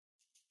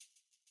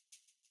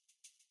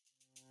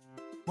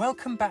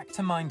Welcome back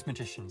to Mind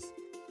Magicians.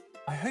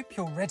 I hope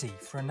you're ready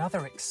for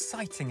another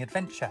exciting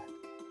adventure.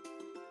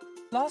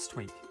 Last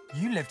week,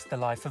 you lived the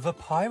life of a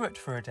pirate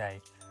for a day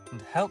and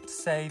helped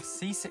save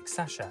seasick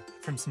Sasha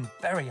from some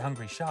very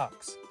hungry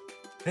sharks.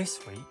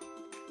 This week,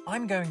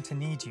 I'm going to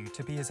need you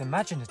to be as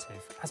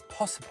imaginative as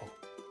possible.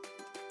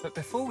 But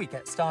before we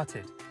get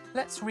started,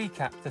 let's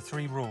recap the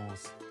 3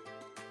 rules.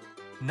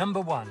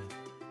 Number 1,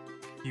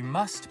 you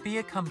must be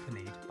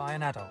accompanied by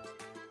an adult.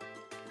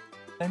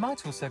 They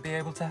might also be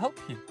able to help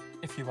you,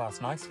 if you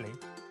ask nicely.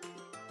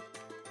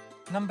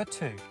 Number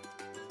 2,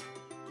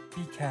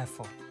 be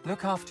careful.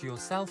 Look after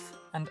yourself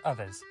and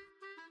others.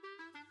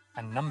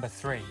 And number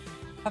 3,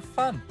 have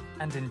fun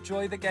and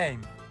enjoy the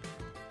game.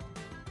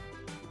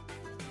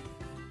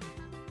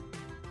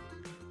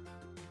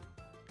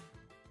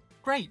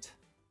 Great!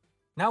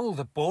 Now all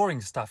the boring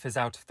stuff is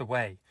out of the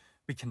way,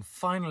 we can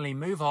finally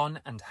move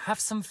on and have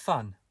some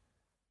fun.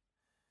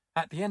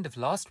 At the end of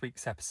last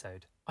week's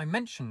episode, I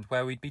mentioned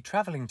where we'd be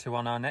travelling to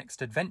on our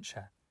next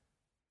adventure.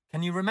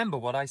 Can you remember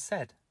what I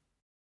said?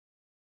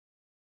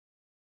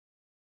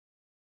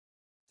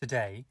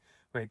 Today,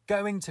 we're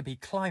going to be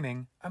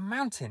climbing a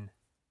mountain.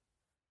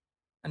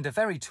 And a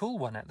very tall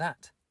one at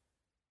that.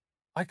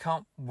 I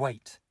can't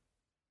wait.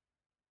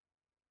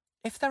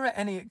 If there are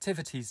any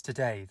activities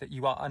today that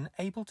you are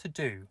unable to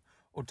do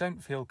or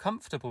don't feel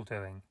comfortable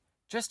doing,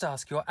 just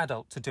ask your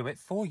adult to do it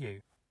for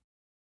you.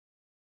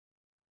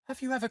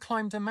 Have you ever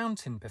climbed a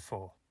mountain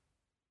before?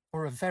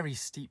 Or a very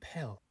steep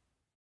hill?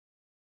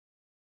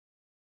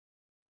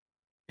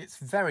 It's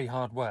very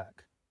hard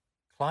work.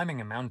 Climbing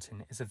a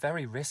mountain is a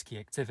very risky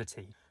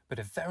activity, but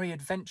a very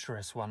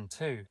adventurous one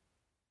too.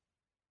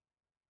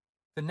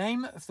 The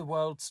name of the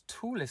world's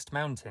tallest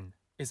mountain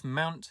is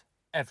Mount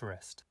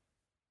Everest.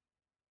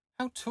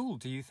 How tall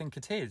do you think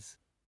it is?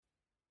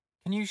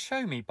 Can you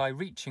show me by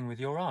reaching with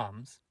your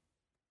arms?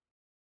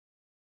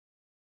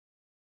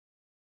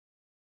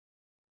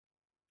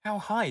 How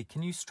high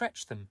can you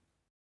stretch them?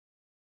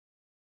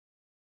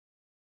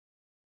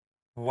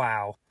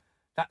 Wow,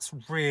 that's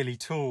really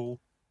tall.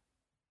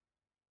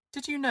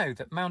 Did you know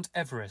that Mount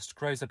Everest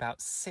grows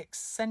about 6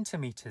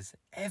 centimetres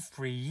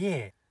every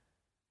year?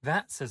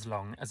 That's as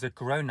long as a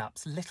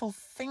grown-up's little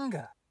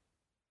finger.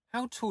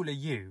 How tall are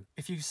you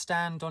if you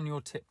stand on your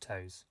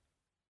tiptoes?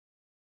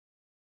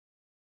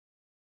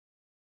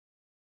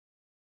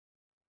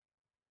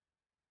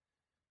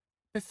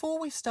 Before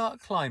we start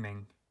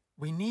climbing,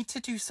 we need to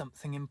do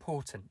something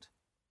important.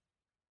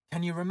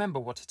 Can you remember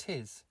what it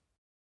is?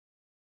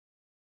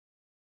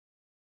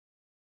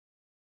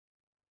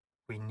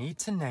 We need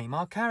to name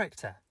our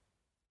character.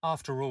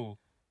 After all,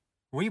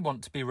 we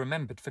want to be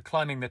remembered for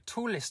climbing the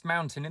tallest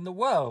mountain in the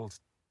world.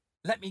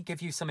 Let me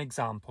give you some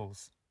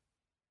examples.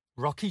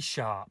 Rocky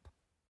Sharp,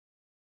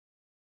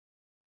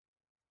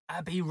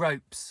 Abby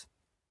Ropes,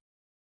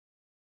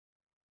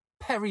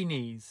 Perry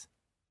Knees,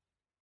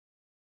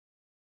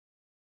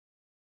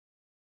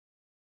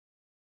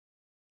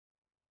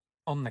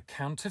 On the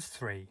count of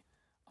 3,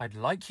 I'd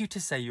like you to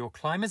say your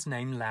climber's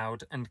name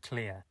loud and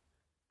clear.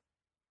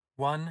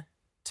 1,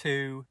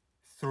 2,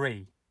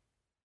 3.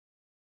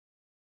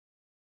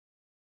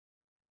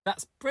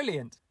 That's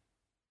brilliant!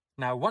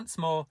 Now once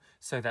more,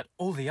 so that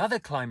all the other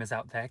climbers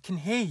out there can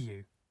hear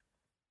you.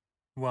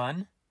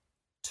 1,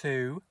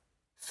 2,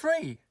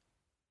 3.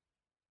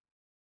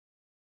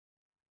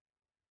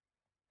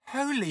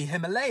 Holy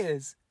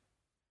Himalayas!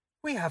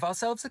 We have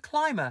ourselves a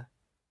climber!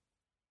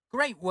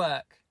 Great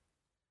work!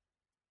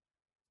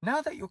 Now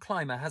that your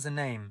climber has a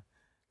name,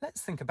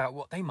 let's think about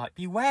what they might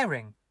be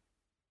wearing.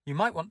 You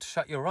might want to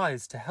shut your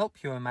eyes to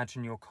help you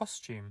imagine your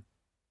costume.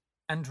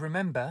 And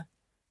remember,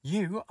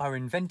 you are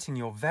inventing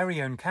your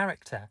very own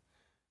character,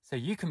 so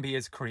you can be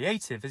as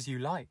creative as you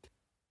like.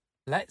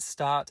 Let's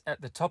start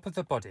at the top of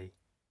the body,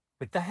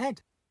 with the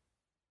head.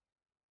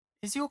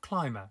 Is your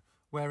climber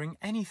wearing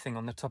anything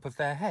on the top of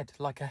their head,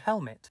 like a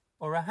helmet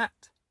or a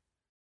hat?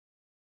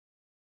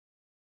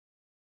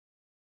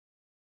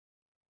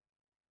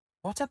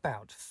 What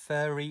about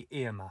furry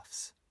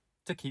earmuffs,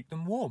 to keep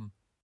them warm?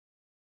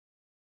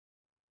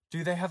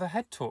 Do they have a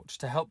head torch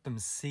to help them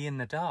see in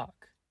the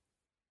dark?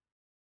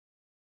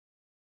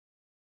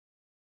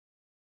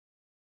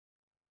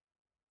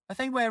 Are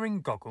they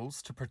wearing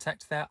goggles to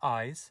protect their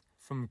eyes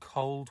from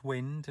cold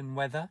wind and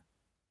weather?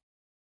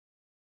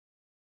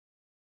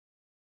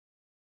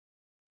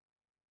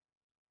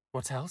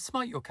 What else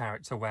might your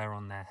character wear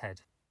on their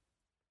head?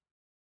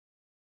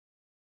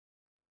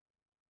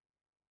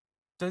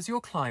 Does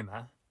your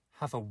climber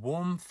have a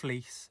warm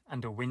fleece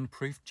and a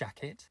windproof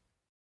jacket?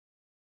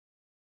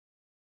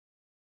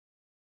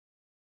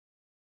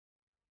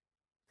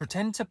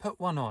 Pretend to put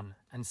one on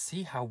and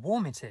see how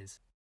warm it is.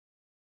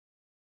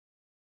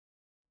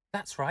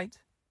 That's right.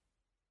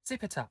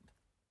 Zip it up.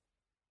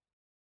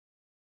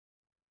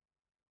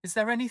 Is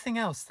there anything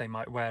else they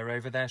might wear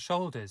over their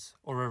shoulders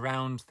or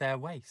around their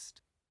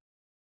waist?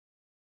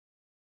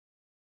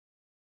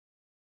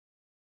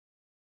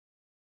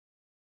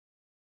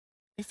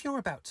 If you're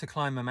about to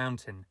climb a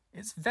mountain,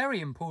 it's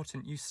very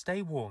important you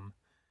stay warm,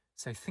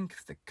 So think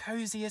of the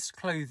coziest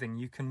clothing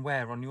you can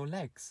wear on your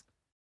legs.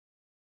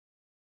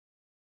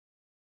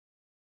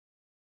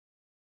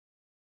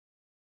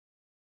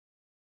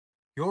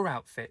 Your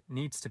outfit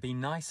needs to be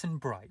nice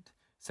and bright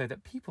so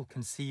that people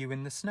can see you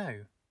in the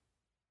snow.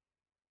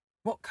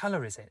 What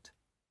colour is it?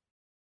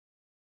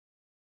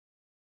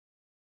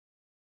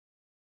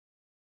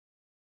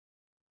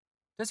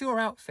 Does your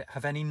outfit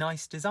have any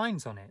nice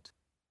designs on it?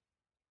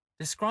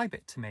 Describe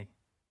it to me.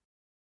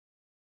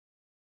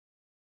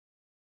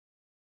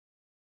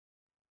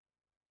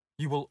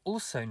 You will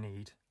also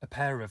need a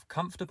pair of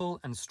comfortable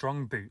and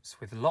strong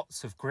boots with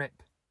lots of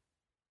grip.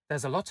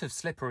 There's a lot of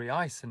slippery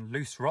ice and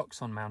loose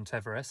rocks on Mount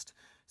Everest,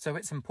 so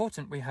it's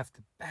important we have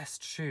the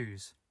best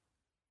shoes.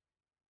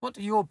 What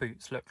do your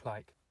boots look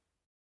like?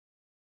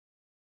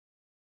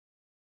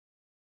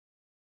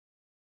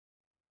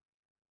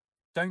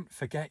 Don't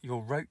forget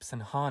your ropes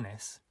and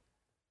harness.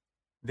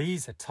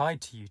 These are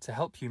tied to you to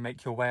help you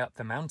make your way up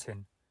the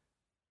mountain.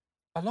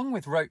 Along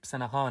with ropes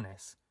and a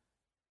harness,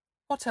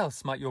 what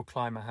else might your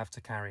climber have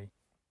to carry?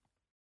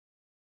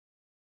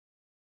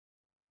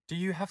 Do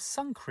you have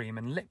sun cream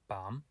and lip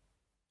balm?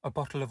 A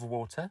bottle of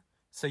water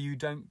so you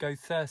don't go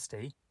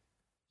thirsty?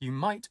 You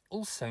might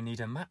also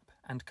need a map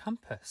and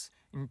compass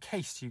in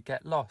case you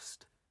get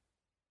lost.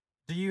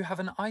 Do you have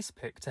an ice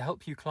pick to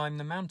help you climb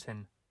the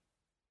mountain?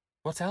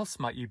 What else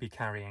might you be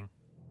carrying?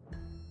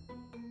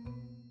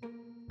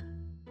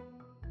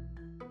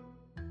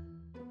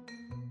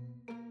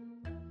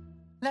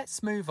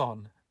 Let's move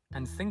on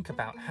and think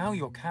about how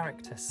your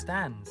character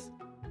stands.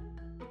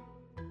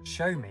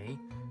 Show me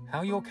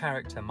how your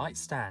character might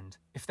stand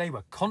if they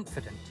were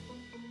confident.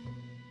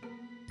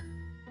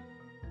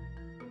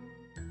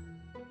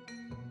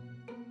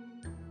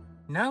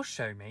 Now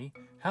show me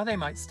how they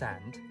might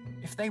stand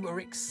if they were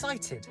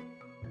excited.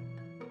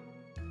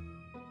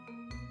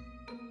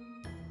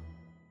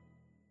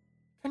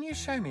 Can you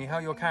show me how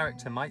your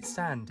character might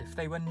stand if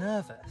they were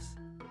nervous?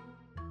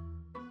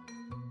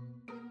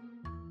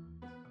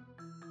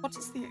 What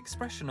is the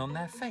expression on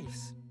their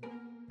face?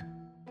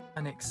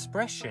 An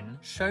expression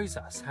shows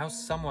us how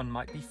someone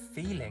might be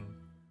feeling.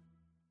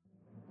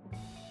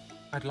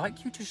 I'd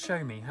like you to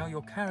show me how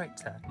your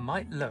character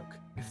might look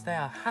if they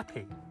are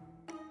happy.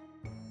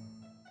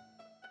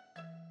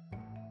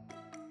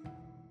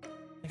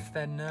 If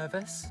they're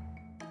nervous.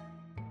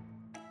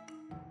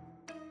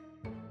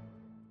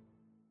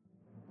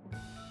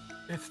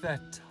 If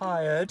they're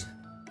tired.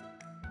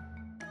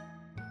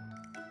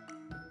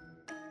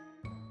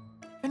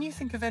 Can you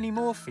think of any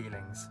more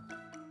feelings?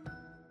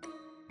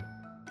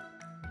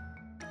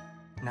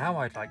 Now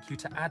I'd like you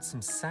to add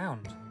some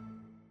sound.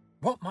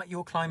 What might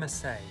your climber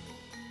say?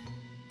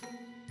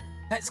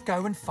 Let's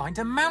go and find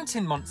a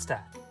mountain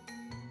monster!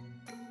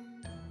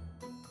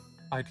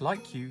 I'd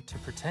like you to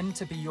pretend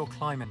to be your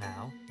climber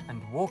now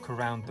and walk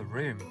around the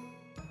room.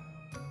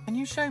 Can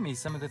you show me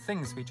some of the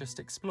things we just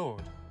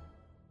explored?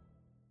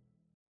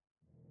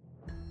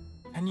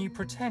 Can you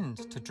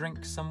pretend to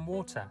drink some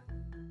water?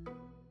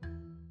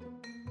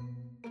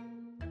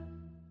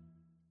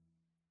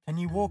 Can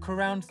you walk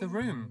around the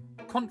room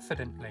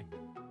confidently?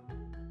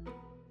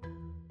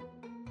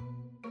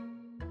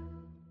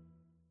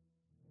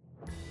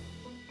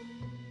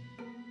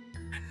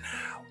 And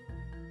now,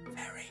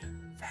 very,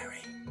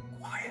 very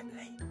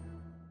quietly.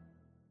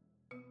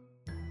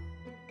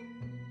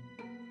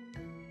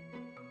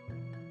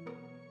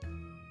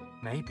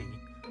 Maybe,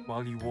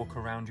 while you walk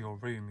around your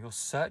room, you're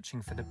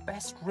searching for the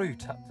best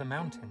route up the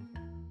mountain.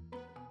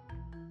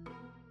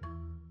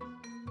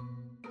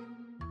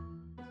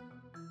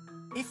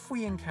 If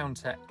we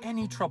encounter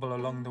any trouble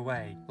along the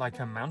way, like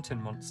a mountain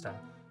monster,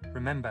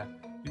 remember,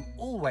 you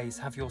always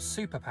have your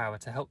superpower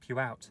to help you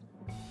out.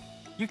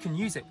 You can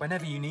use it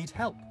whenever you need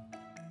help.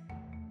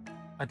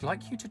 I'd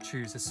like you to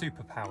choose a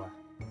superpower.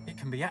 It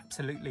can be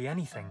absolutely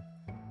anything.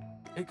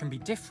 It can be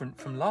different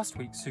from last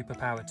week's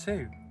superpower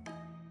too.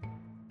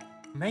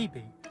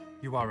 Maybe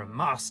you are a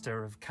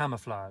master of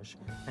camouflage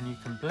and you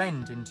can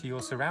blend into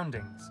your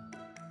surroundings.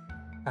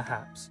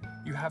 Perhaps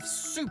you have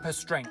super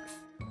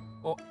strength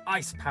or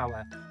ice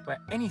power, where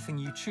anything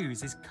you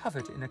choose is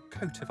covered in a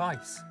coat of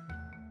ice.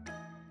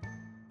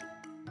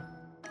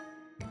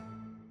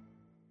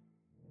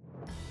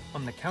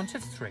 On the count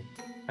of 3,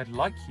 I'd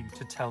like you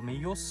to tell me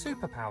your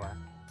superpower.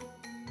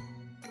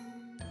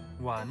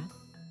 1,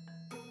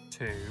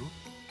 2,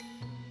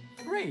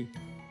 3.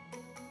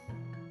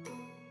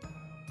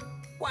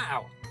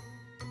 Wow!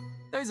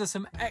 Those are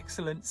some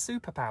excellent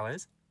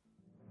superpowers.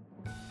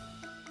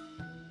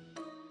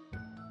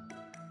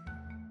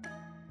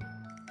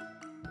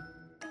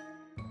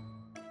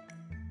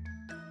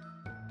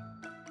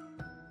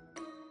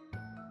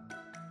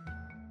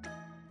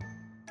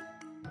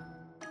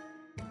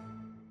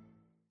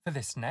 For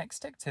this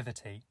next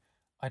activity,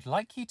 I'd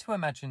like you to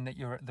imagine that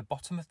you're at the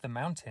bottom of the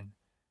mountain.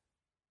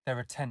 There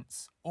are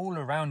tents all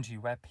around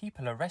you where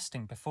people are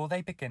resting before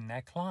they begin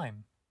their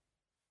climb.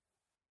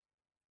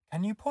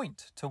 Can you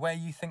point to where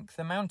you think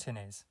the mountain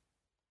is?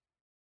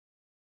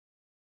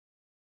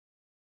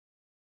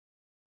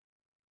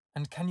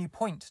 And can you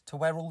point to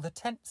where all the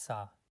tents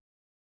are?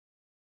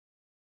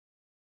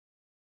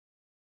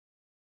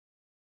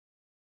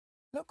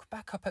 Look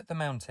back up at the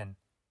mountain.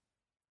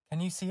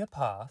 Can you see a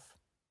path?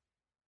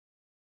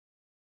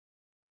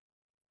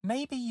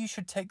 Maybe you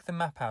should take the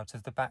map out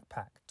of the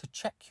backpack to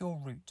check your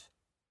route.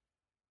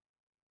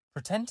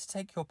 Pretend to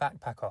take your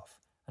backpack off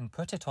and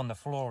put it on the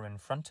floor in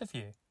front of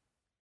you.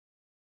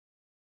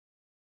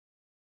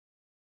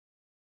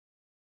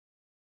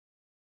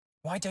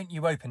 Why don't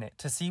you open it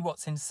to see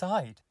what's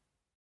inside?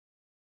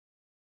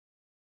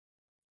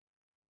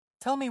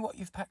 Tell me what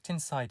you've packed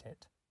inside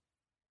it.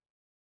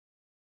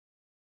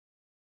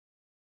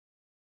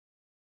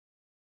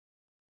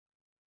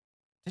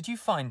 Did you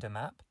find a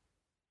map?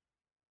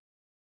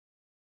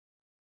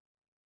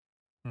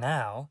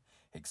 Now,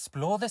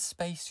 explore the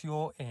space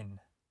you're in.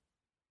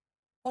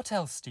 What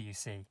else do you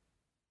see?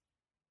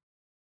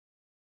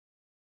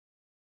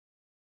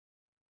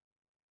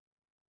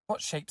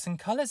 What shapes and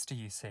colours do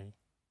you see?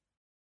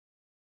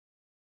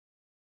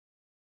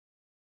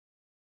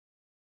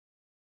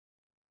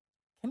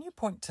 Can you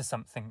point to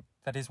something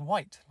that is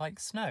white like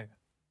snow?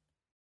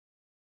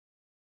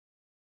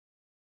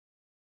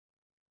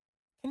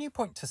 Can you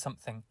point to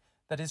something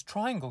that is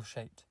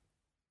triangle-shaped,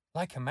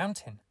 like a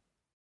mountain?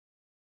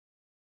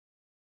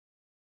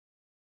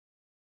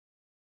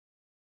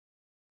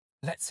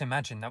 Let's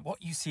imagine that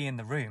what you see in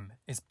the room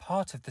is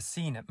part of the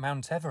scene at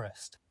Mount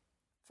Everest.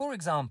 For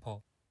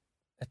example,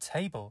 a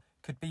table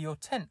could be your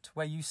tent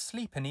where you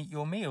sleep and eat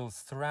your meals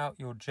throughout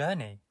your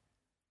journey.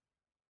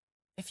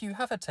 If you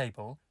have a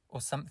table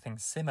or something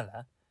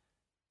similar,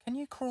 can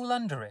you crawl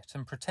under it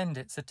and pretend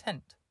it's a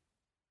tent?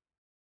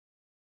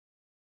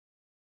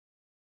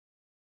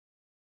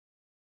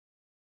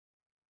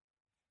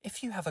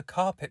 If you have a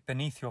carpet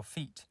beneath your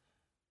feet,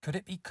 could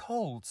it be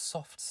cold,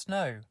 soft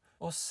snow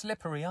or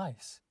slippery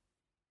ice?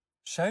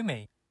 Show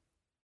me.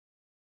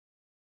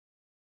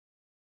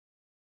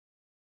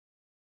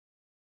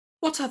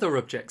 What other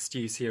objects do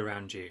you see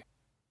around you?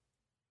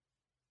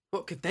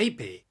 What could they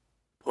be?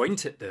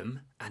 Point at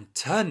them and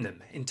turn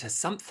them into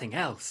something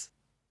else.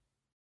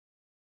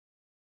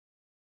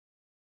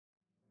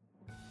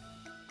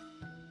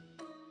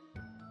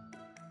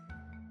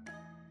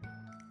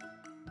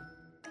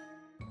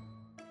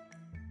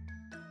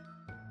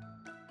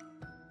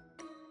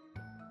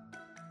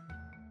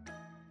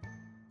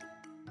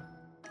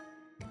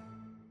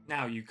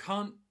 Now, you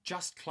can't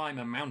just climb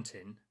a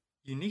mountain.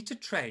 You need to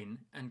train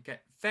and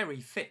get very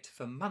fit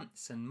for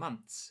months and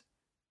months.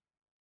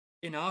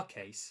 In our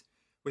case,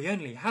 we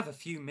only have a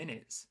few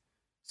minutes,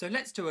 so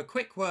let's do a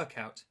quick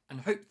workout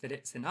and hope that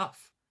it's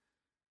enough.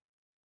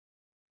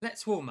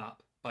 Let's warm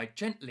up by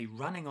gently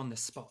running on the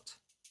spot.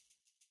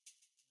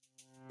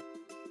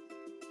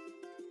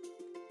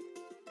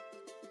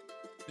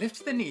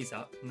 Lift the knees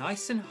up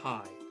nice and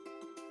high.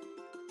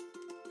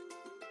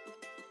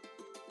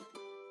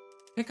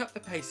 Pick up the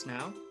pace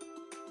now.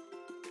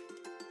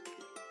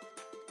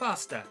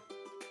 Faster.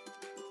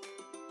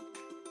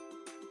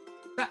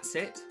 That's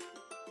it.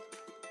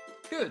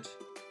 Good.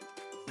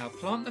 Now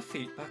plant the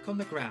feet back on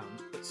the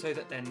ground, but so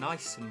that they're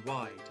nice and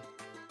wide.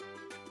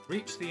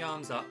 Reach the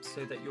arms up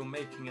so that you're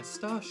making a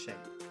star shape.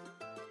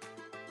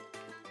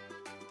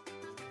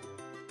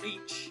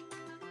 Reach,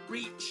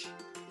 reach,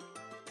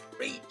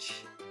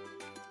 reach.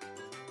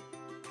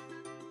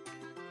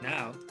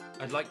 Now,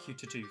 I'd like you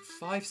to do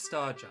 5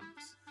 star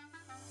jumps.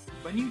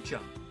 When you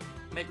jump,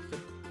 make the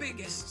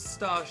biggest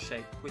star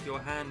shape with your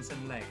hands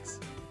and legs.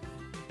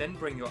 Then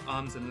bring your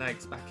arms and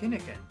legs back in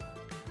again.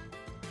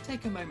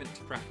 Take a moment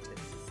to practice.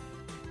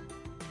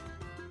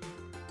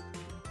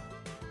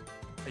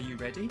 Are you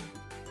ready?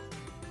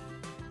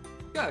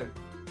 Go!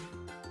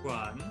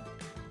 1,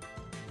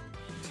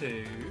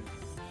 2,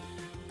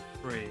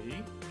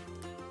 3,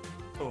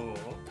 4,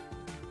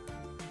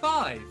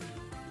 5.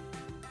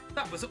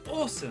 That was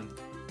awesome!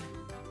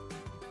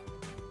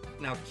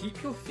 Now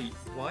keep your feet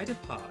wide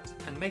apart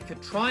and make a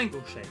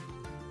triangle shape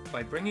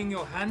by bringing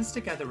your hands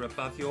together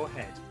above your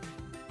head.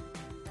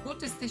 What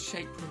does this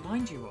shape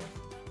remind you of?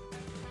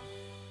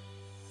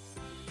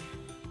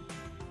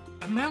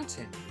 A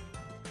mountain.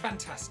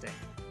 Fantastic.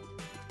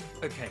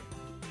 Okay,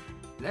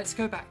 let's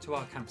go back to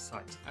our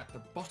campsite at the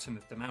bottom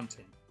of the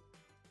mountain.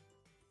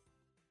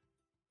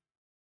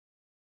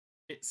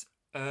 It's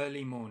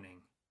early morning.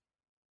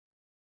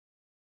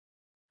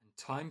 And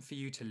time for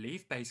you to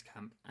leave base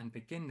camp and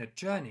begin the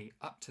journey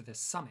up to the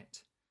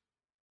summit.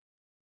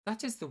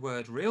 That is the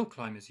word real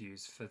climbers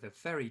use for the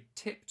very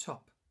tip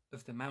top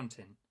of the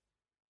mountain.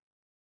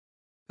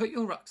 Put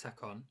your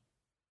rucksack on.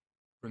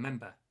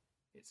 Remember,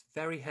 it's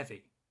very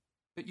heavy,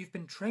 but you've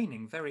been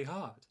training very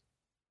hard.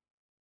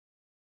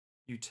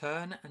 You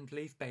turn and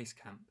leave base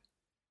camp.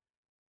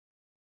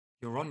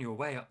 You're on your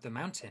way up the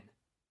mountain.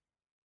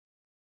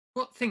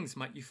 What things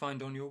might you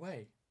find on your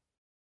way?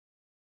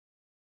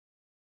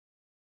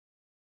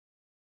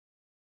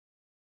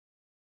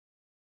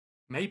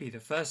 Maybe the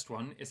first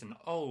one is an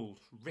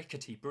old,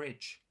 rickety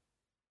bridge.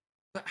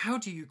 But how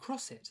do you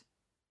cross it?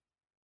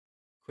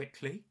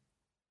 Quickly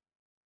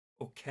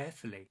or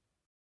carefully?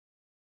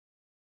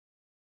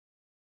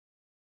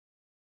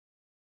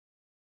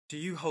 Do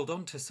you hold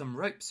on to some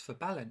ropes for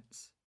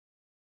balance?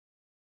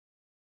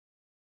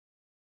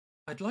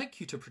 I'd like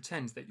you to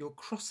pretend that you're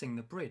crossing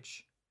the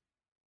bridge.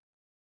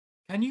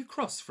 Can you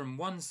cross from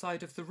one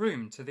side of the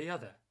room to the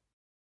other?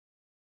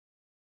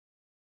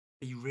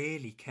 Be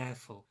really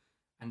careful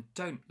and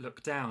don't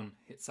look down,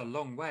 it's a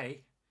long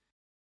way.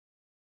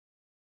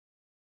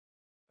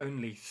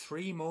 Only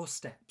 3 more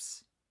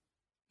steps.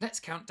 Let's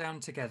count down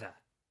together.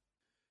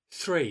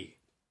 3,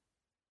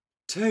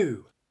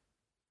 2,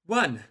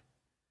 1.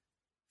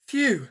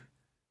 Phew!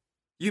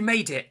 You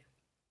made it!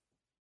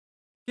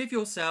 Give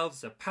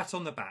yourselves a pat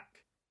on the back.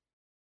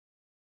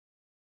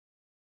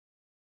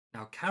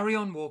 Now carry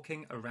on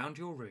walking around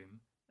your room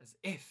as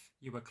if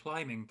you were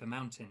climbing the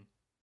mountain.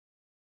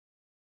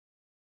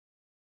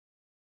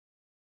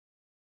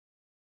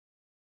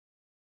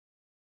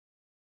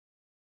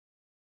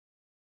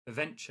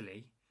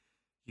 Eventually,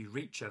 you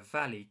reach a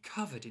valley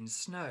covered in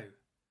snow.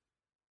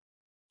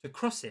 To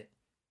cross it,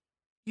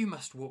 you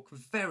must walk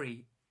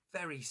very,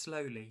 very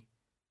slowly.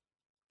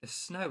 The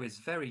snow is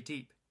very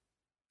deep,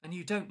 and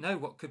you don't know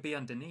what could be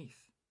underneath.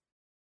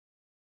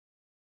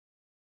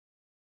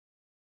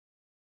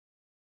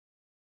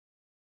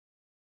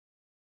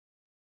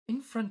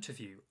 In front of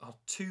you are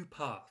 2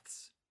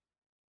 paths,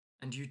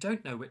 and you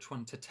don't know which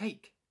one to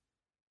take.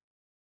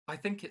 I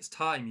think it's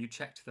time you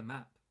checked the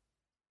map.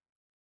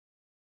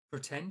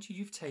 Pretend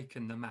you've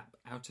taken the map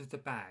out of the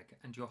bag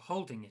and you're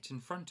holding it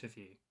in front of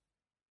you.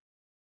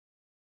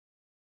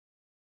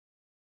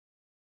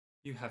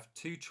 You have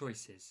 2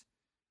 choices: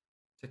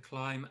 to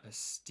climb a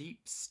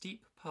steep,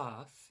 steep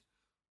path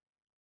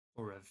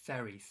or a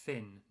very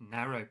thin,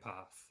 narrow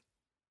path.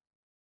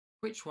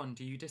 Which one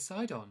do you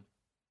decide on?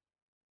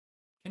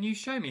 Can you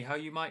show me how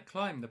you might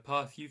climb the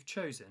path you've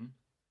chosen?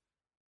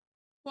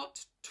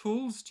 What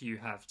tools do you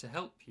have to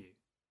help you?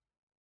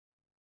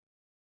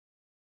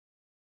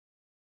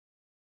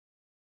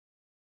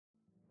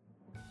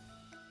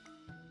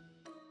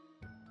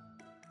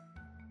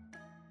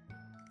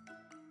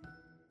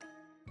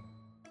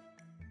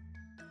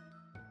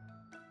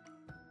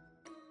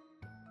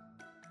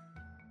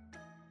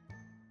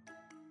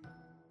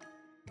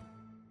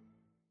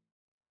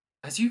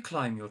 As you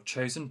climb your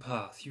chosen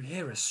path, you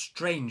hear a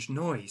strange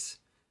noise.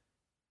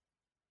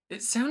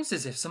 It sounds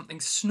as if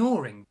something's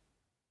snoring.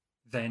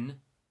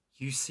 Then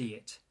you see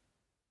it.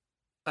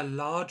 A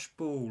large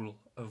ball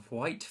of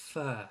white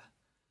fur,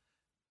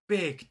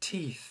 big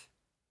teeth,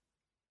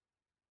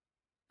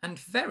 and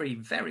very,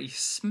 very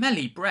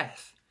smelly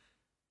breath.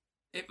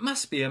 It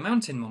must be a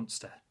mountain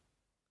monster.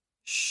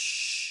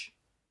 Shh!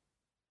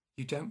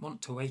 You don't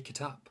want to wake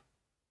it up.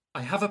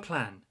 I have a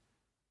plan.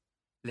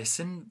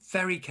 Listen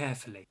very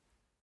carefully.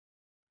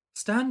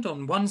 Stand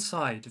on one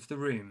side of the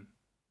room.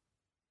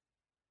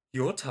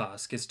 Your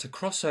task is to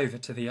cross over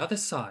to the other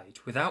side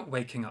without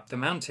waking up the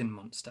mountain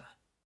monster.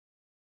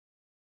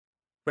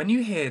 When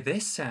you hear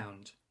this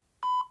sound,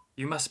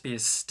 you must be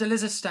as still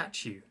as a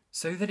statue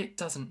so that it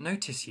doesn't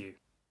notice you.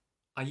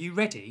 Are you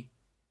ready?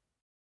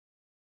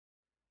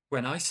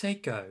 When I say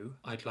go,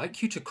 I'd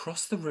like you to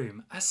cross the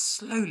room as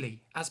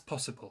slowly as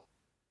possible.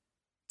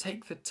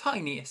 Take the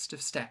tiniest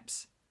of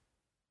steps.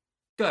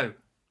 Go!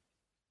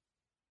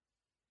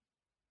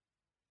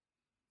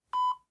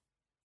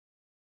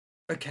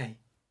 Okay,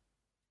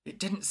 it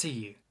didn't see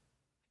you.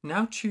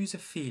 Now choose a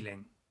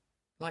feeling,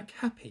 like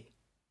happy,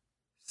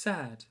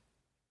 sad,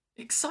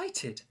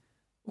 excited,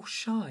 or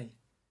shy.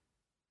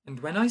 And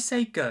when I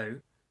say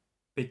go,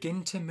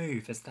 begin to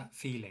move as that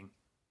feeling.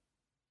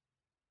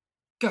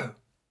 Go!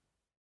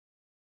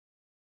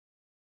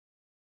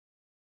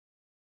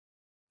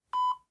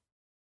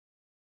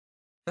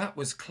 That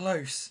was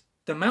close.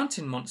 The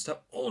mountain monster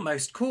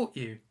almost caught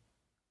you.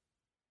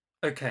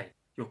 Okay,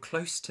 you're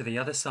close to the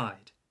other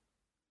side.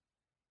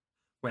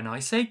 When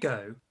I say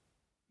go,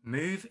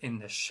 move in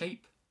the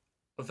shape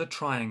of a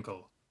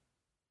triangle.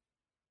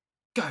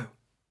 Go!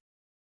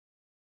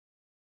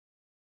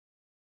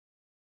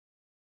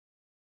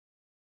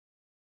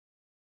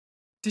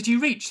 Did you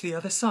reach the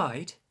other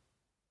side?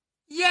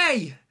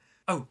 Yay!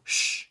 Oh,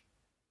 shh!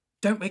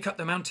 Don't wake up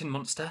the mountain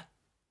monster.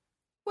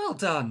 Well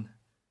done!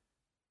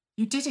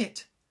 You did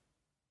it!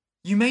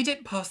 You made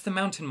it past the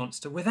mountain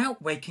monster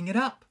without waking it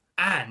up.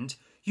 And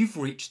you've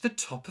reached the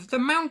top of the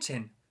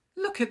mountain.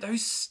 Look at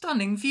those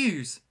stunning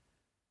views.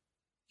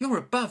 You're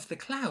above the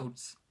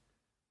clouds.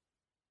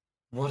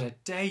 What a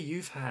day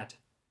you've had.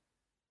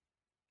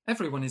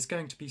 Everyone is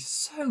going to be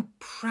so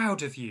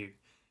proud of you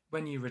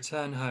when you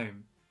return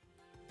home.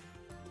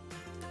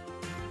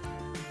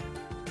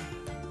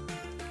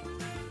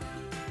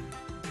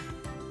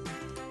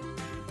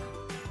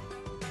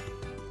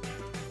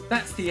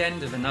 That's the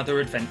end of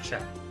another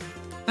adventure.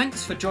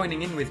 Thanks for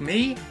joining in with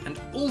me and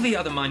all the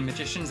other Mind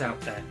Magicians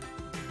out there.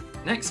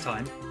 Next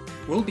time,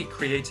 we'll be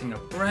creating a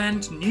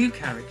brand new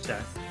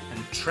character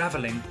and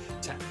travelling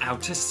to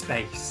outer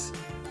space.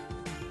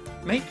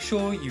 Make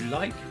sure you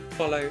like,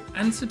 follow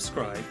and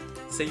subscribe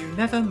so you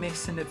never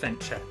miss an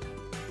adventure.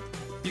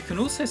 You can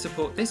also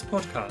support this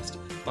podcast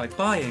by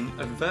buying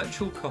a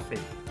virtual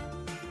coffee.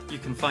 You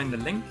can find the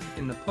link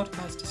in the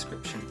podcast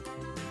description.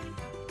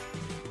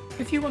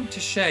 If you want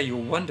to share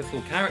your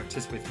wonderful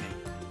characters with me,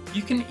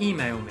 you can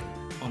email me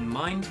on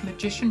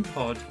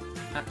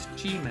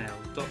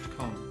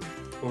mindmagicianpod@gmail.com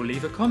or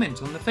leave a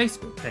comment on the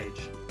Facebook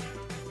page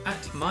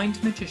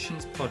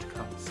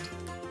 @mindmagicianspodcast.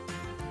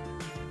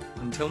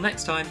 Until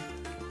next time,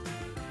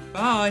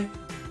 bye!